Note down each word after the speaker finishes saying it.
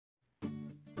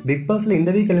Big பாஸ்ல இந்த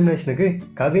week எலிமினேஷனுக்கு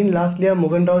Kavin, Losliya,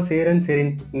 முகன்ராவ், Cheran,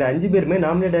 serine இந்த 5 பேருமே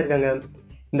நாமினேட் ஆயிருக்காங்க.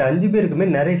 இந்த 5 பேருக்குமே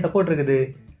நிறைய சப்போர்ட் இருக்குது.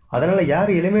 அதனால யார்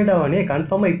எலிமினேட் ஆவானே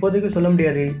கன்ஃபார்மா இப்போதைக்கு சொல்ல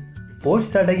முடியாது. ஓட்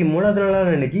ஸ்டார்ட் ஆகி 3வது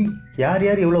நாளான அன்னைக்கு யார்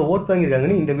யார் எவ்வளோ ஓட்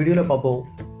வாங்கியிருக்காங்கன்னு இந்த வீடியோவில் பார்ப்போம்.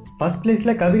 ஃபர்ஸ்ட்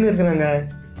பிளேஸ்ல கவின் இருக்கிறாங்க.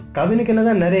 கவினுக்கு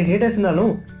என்னதான் நிறைய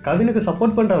ஹேட்டர்ஸ்னாலும் கவினுக்கு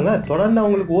சப்போர்ட் பண்றவங்க தொடர்ந்து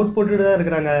அவங்களுக்கு ஓட் போட்டுட்டு தான்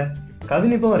இருக்கிறாங்க.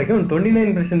 கவின் இப்போ வரைக்கும்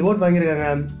 29% ஓட் வாங்கியிருக்காங்க.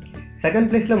 செகண்ட்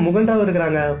பிளேஸ்ல முகன்ராவ்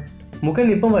இருக்கிறாங்க. முகன்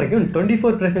இப்போ வரைக்கும்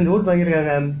 24% ஓட்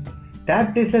வாங்கியிருக்காங்க.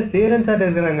 தேர்ட் பிளேஸ்ல சேரன் சார்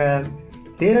இருக்கிறாங்க.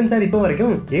 சேரன் சார் இப்போ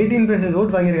வரைக்கும் 18%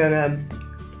 ஓட் வாங்கியிருக்காங்க.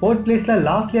 ஃபோர்த் பிளேஸ்ல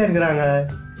லாஸ்லியா இருக்கிறாங்க.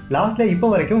 லாஸ்ட்ல இப்போ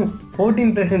வரைக்கும்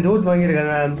 14% ஓட்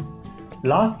வாங்கியிருக்காங்க.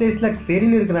 லாஸ்ட் பிளேஸ்ல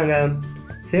செரின் இருக்கிறாங்க.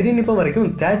 செரின் இப்போ வரைக்கும்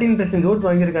 13% ஓட்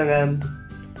வாங்கியிருக்காங்க.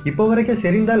 இப்போ வரைக்கும்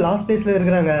செரின் தான் லாஸ்ட் பிளேஸ்ல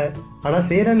இருக்கிறாங்க. ஆனா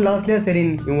சேரன், லாஸ்ட்லியா,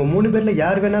 செரின் இவங்க 3 பேர்ல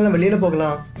யார் வேணாலும் வெளியில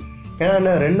போகலாம்.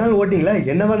 ஏன்னா 2 நாள் ஓட்டிங்ல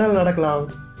என்ன வேணாலும் நடக்கலாம்.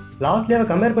 லாஸ்ட்லியாவை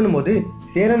கம்பேர் பண்ணும்போது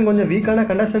சேரன் கொஞ்சம் வீக்கான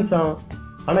கண்டஸ்டன்ஸ் தான்.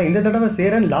 ஆனா இந்த தடவை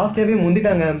சேரன் லாஸ்ட்லியாவே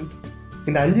முந்திட்டாங்க.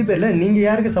 இந்த 5 பேர்ல நீங்க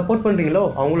யாருக்கு சப்போர்ட் பண்றீங்களோ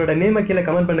அவங்களோட நேமை கீழே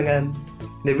கமெண்ட் பண்ணுங்க.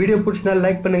 இந்த வீடியோ பிடிச்சிருந்தா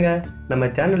லைக் பண்ணுங்க. நம்ம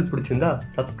சேனல் பிடிச்சிருந்தா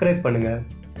சப்ஸ்கிரைப் பண்ணுங்க.